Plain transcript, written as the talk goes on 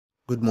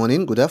Good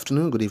morning, good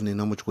afternoon, good evening,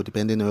 how much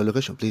depending on your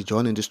location. Please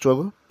join in the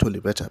struggle to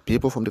liberate our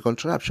people from the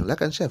contraption.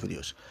 Like and share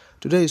videos.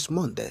 Today is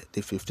Monday,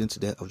 the 15th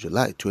day of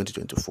July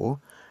 2024.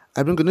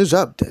 I bring a news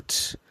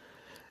update.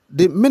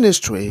 The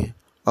Ministry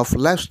of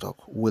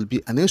Livestock will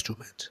be an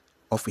instrument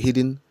of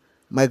hidden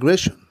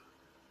migration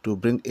to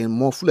bring in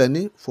more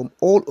Fúláñi from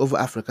all over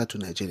Africa to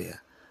Nigeria.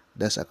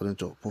 That's according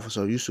to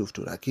Professor Yusuf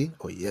Turaki.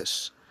 Oh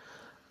yes.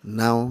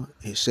 Now,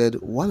 he said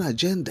one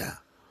agenda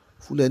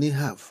Fúláñi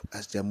have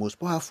as their most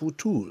powerful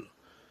tool,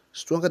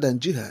 stronger than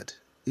jihad,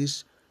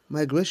 is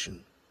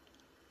migration.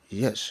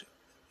 Yes,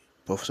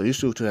 Professor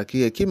Yusuf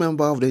Turaki, a key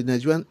member of the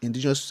Nigerian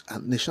indigenous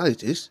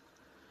nationalities,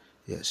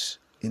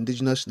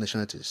 indigenous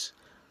nationalities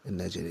in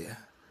Nigeria,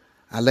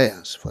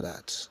 Alliance for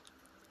that,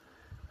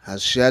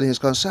 has shared his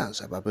concerns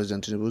about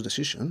President Tinubu's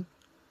decision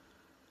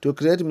to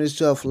create the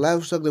Ministry of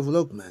Livestock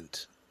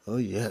Development. Oh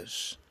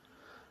yes.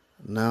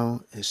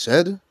 Now, he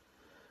said,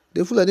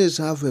 the Fulanis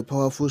have a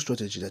powerful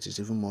strategy that is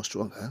even more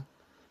stronger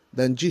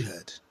than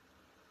jihad,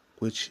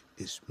 which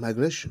is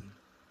migration.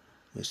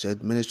 He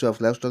said Ministry of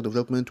Livestock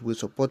Development will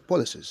support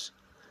policies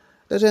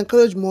that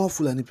encourage more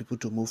Fulani people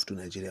to move to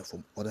Nigeria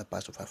from other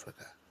parts of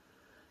Africa.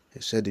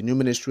 He said the new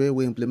ministry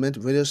will implement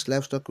various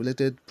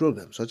livestock-related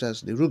programs such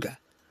as the Ruga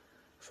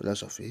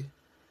philosophy,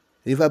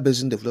 river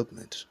basin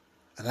development,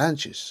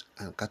 ranches,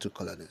 and cattle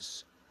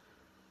colonies.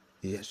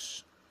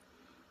 Yes.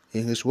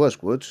 In his words,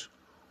 quote,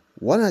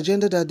 one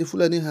agenda that the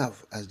Fulani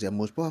have as their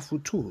most powerful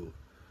tool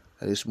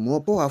that is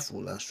more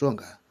powerful and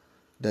stronger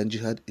than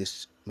jihad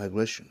is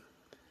migration.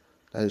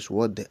 That is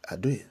what they are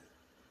doing.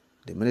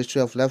 The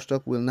Ministry of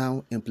Livestock will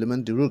now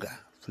implement the Ruga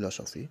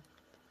philosophy,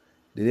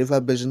 the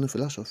river basin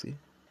philosophy,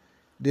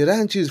 the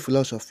ranches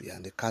philosophy,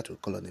 and the cattle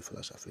colony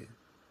philosophy.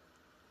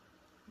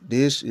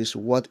 This is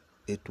what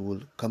it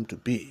will come to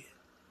be.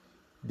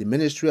 The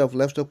Ministry of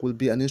Livestock will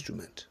be an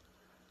instrument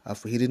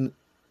of hidden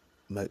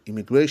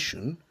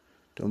immigration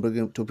to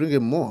bring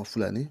in more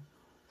Fulani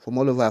from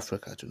all over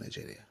Africa to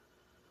Nigeria.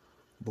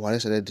 Buhari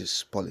started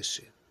this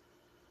policy.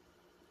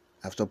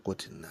 I've stopped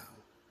quoting now.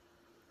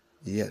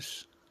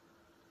 Yes,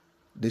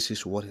 this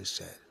is what he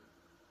said.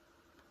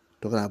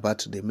 Talking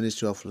about the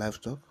Ministry of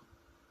Livestock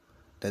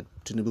that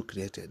Tinubu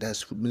created.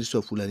 That's Ministry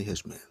of Fúláñi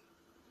Hérdsméñ.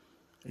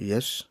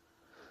 Yes.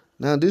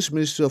 Now this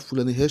Ministry of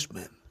Fúláñi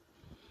Hérdsméñ,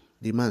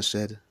 the man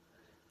said,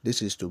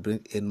 this is to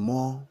bring in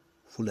more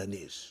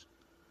Fulanis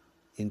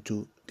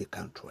into the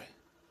country.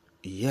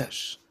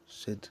 Yes,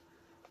 said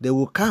they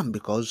will come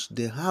because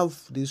they have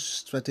this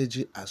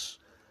strategy as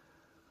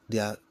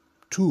their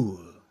tool.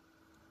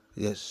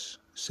 Yes,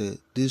 say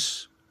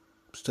this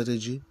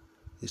strategy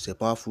is a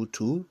powerful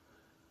tool.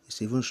 It's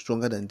even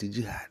stronger than the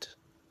jihad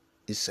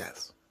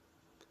itself.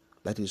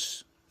 That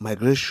is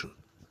migration.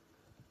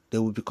 They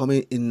will be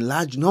coming in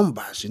large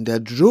numbers, in their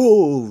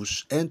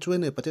droves,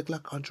 entering a particular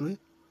country.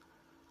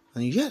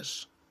 And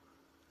yes,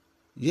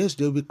 they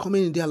will be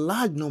coming in their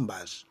large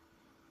numbers.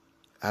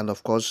 And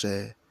of course,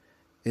 in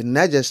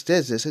Niger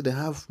State, they say they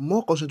have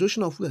more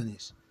concentration of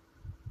Fulanis.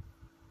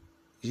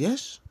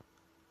 Yes,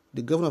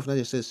 the governor of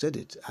Niger State said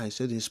it. I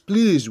said he's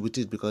pleased with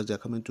it because they're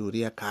coming to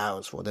rear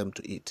cows for them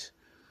to eat.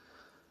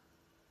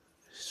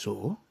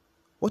 So,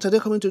 what are they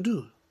coming to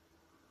do?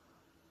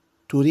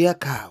 To rear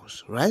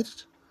cows,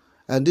 right?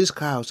 And these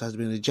cows has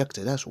been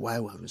rejected. That's why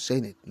we have been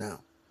saying it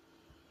now.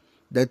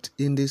 That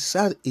in the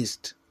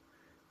southeast,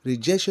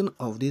 rejection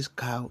of this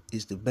cow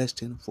is the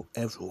best thing for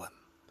everyone.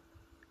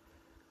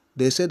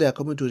 They say they are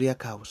coming to rear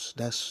cows.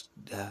 That's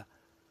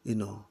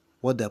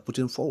what they are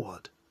putting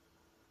forward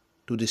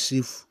to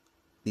deceive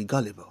the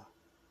gullible.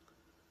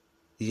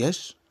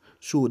 Yes.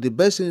 So the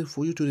best thing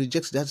for you to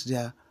reject, that's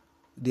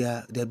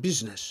their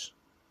business.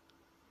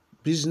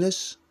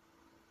 Business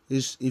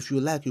is, if you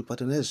like, you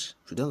patronize.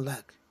 If you don't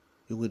like,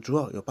 you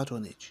withdraw your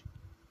patronage.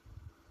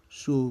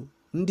 So,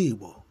 Ndi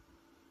Igbo,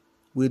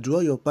 withdraw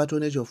your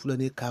patronage of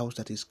Fulani cows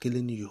that is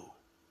killing you.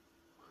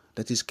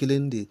 That is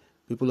killing the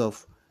people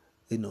of,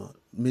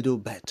 Middle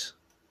Belt.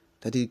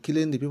 That is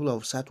killing the people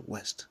of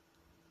Southwest,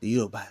 the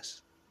Yorubas.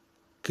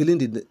 Killing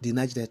the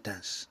Niger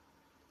Deltans.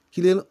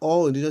 Killing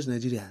all indigenous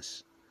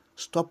Nigerians.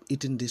 Stop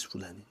eating this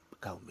Fulani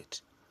cow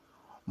meat.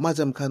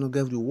 Mazam Kano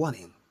gave the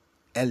warning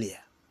earlier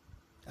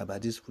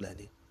about this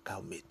Fulani cow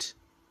meat.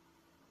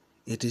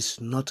 It is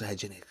not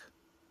hygienic.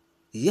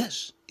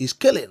 Yes, it's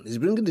killing. It's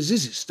bringing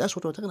diseases. That's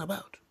what we're talking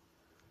about.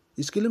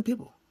 It's killing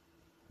people.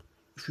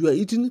 If you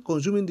are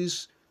consuming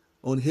this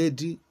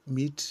unhealthy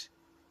meat,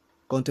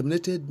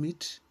 contaminated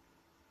meat,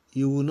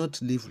 you will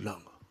not live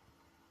long.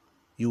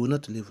 You will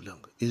not live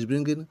long. It's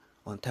bringing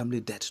untimely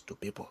death to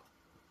people.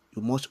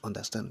 You must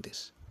understand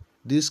this.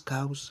 These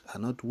cows are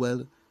not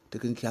well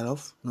taken care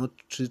of, not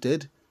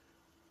treated.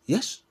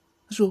 Yes.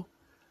 So,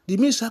 the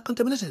meats are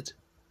contaminated.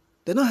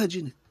 They're not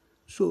hygienic.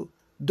 So,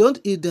 don't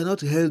eat, they're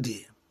not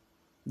healthy.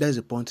 That's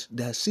the point.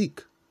 They are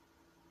sick.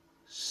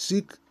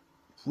 Sick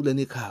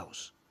Fulani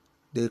cows.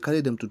 They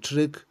carry them to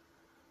trek,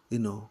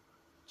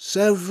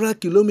 several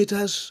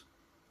kilometers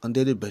on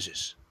daily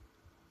basis.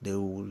 They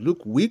will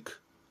look weak,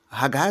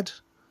 haggard,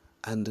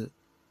 and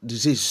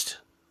diseased.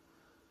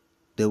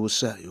 They will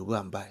sell. You go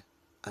and buy.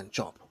 and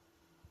chop.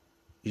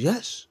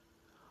 Yes,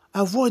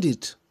 avoid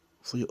it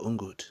for your own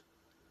good.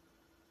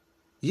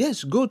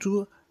 Yes, go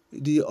to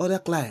the other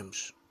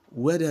climes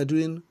where they are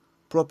doing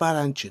proper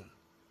ranching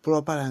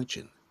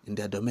in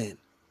their domain.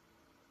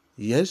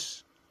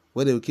 Yes,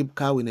 where they will keep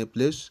cow in a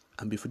place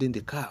and be feeding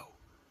the cow.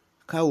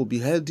 Cow will be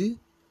healthy,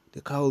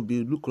 the cow will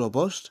be look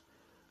robust.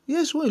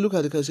 Yes, when you look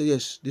at the cow, you say,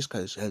 yes, this cow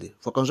is healthy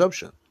for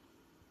consumption.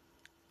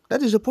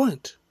 That is the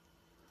point.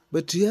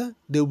 But here,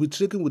 they will be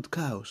trekking with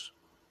cows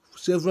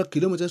several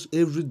kilometers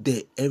every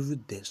day,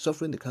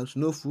 suffering the cows,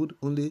 no food,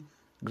 only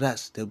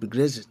grass. They'll be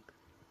grazing.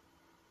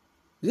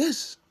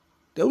 Yes,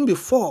 there won't be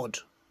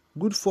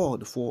good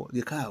ford for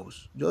the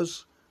cows,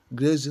 just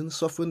grazing,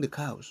 suffering the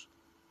cows.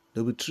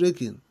 They'll be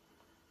trekking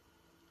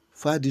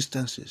far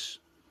distances.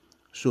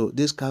 So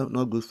this cow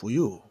not good for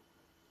you.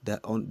 They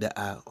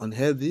are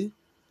unhealthy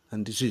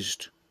and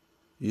diseased.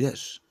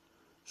 Yes.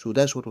 So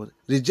that's what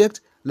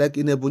reject, like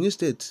in Ebonyi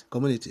State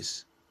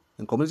communities.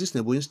 In communities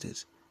in Ebonyi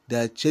State, they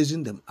are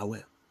chasing them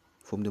away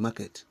from the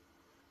market.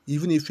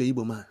 Even if you're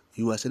Igbo man,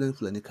 you are selling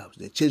Fúláñi cows,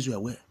 they chase you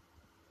away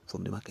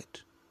from the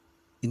market.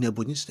 In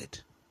Ebonyi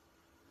State.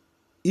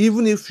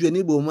 Even if you're an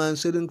Igbo man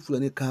selling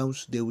Fúláñi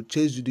cows, they will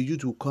chase you. The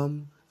youth will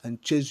come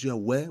and chase you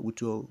away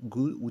with your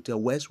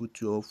wares, with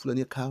your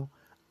Fúláñi cow,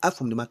 out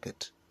from the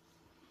market.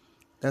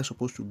 That's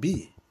supposed to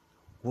be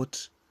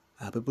what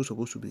our people are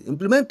supposed to be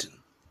implementing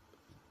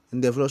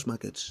in their various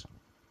markets.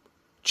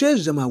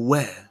 Chase them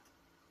away.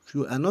 If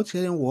you are not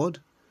hearing word,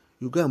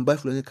 you go and buy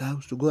Fúláñi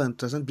cows to go and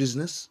transact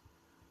business.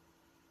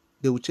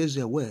 They will chase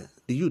you away.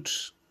 The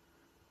youths,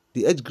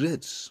 the age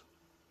grades,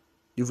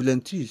 the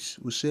volunteers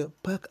will say,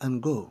 pack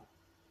and go.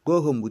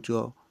 Go home with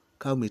your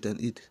cow meat and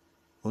eat,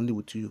 only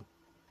with you.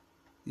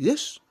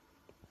 Yes.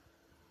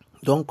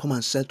 Don't come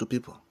and sell to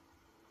people.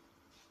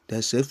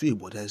 There's a few,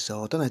 but there's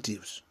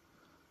alternatives.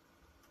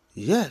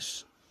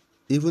 Yes.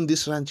 Even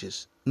these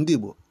ranches,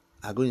 Ndibo,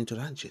 are going into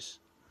ranches.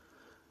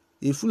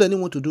 If Fulani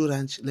want to do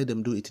ranch, let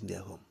them do it in their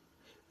home.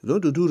 If they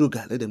want to do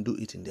Ruga, let them do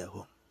it in their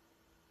home.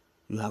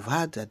 You have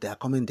heard that they are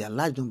coming, they are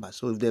large numbers.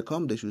 So if they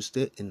come, they should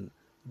stay in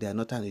their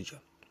northern region.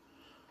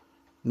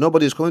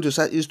 Nobody is coming to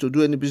Southeast to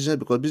do any business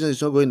because business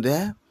is not going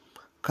there.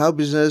 Cow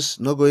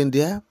business not going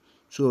there.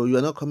 So you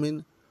are not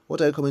coming.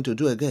 What are you coming to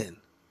do again?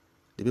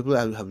 The people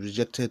have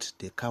rejected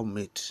the cow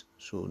meat.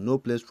 So no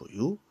place for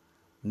you.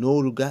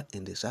 No Ruga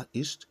in the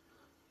Southeast.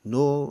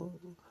 No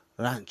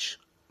ranch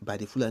by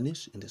the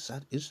Fulanis in the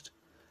Southeast.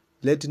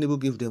 Let Tinubu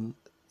give them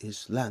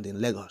his land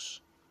in Lagos.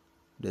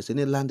 If there's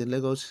any land in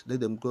Lagos, let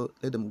them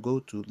go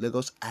to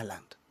Lagos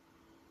Island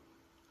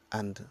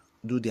and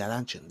do their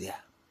ranching there.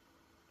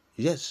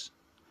 Yes.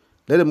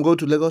 Let them go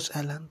to Lagos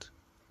Island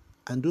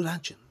and do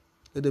ranching.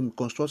 Let them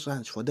construct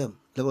ranch for them,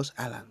 Lagos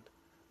Island.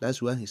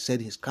 That's where he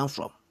said he's come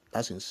from.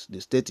 That's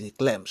the state he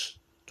claims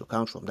to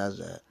come from.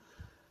 That's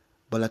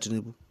Bola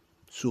Tinubu.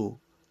 So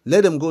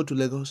let them go to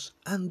Lagos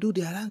and do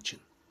their ranching.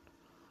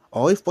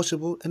 Or if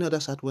possible, any other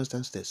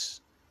southwestern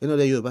states, any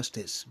other Yoruba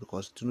states,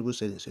 because Tinubu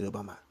said he's a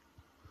Yoruba man.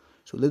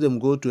 So let them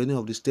go to any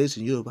of the states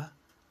in Yoruba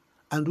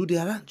and do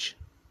their ranch.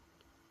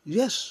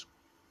 Yes.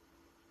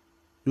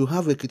 You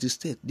have Ekiti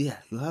State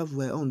there. You have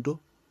Ondo.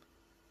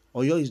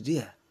 Oyo is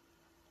there.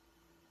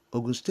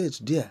 Ogun State is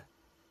there.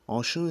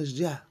 Osun is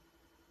there.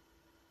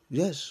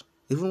 Yes.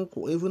 Even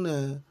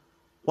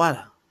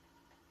Kwara.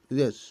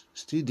 Yes.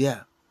 Still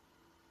there.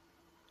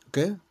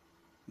 Okay?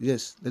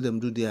 Yes. Let them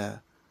do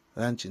their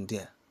ranching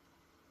there.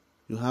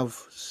 You have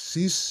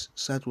 6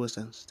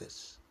 southwestern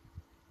states.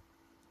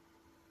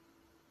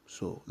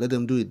 So let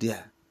them do it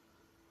there.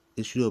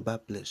 It's Yoruba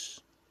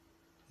place.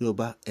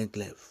 Yoruba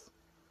enclave.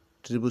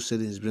 Tinubu said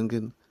he's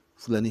bringing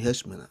Fúláñi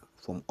Hérdsméñ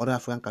from other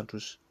African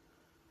countries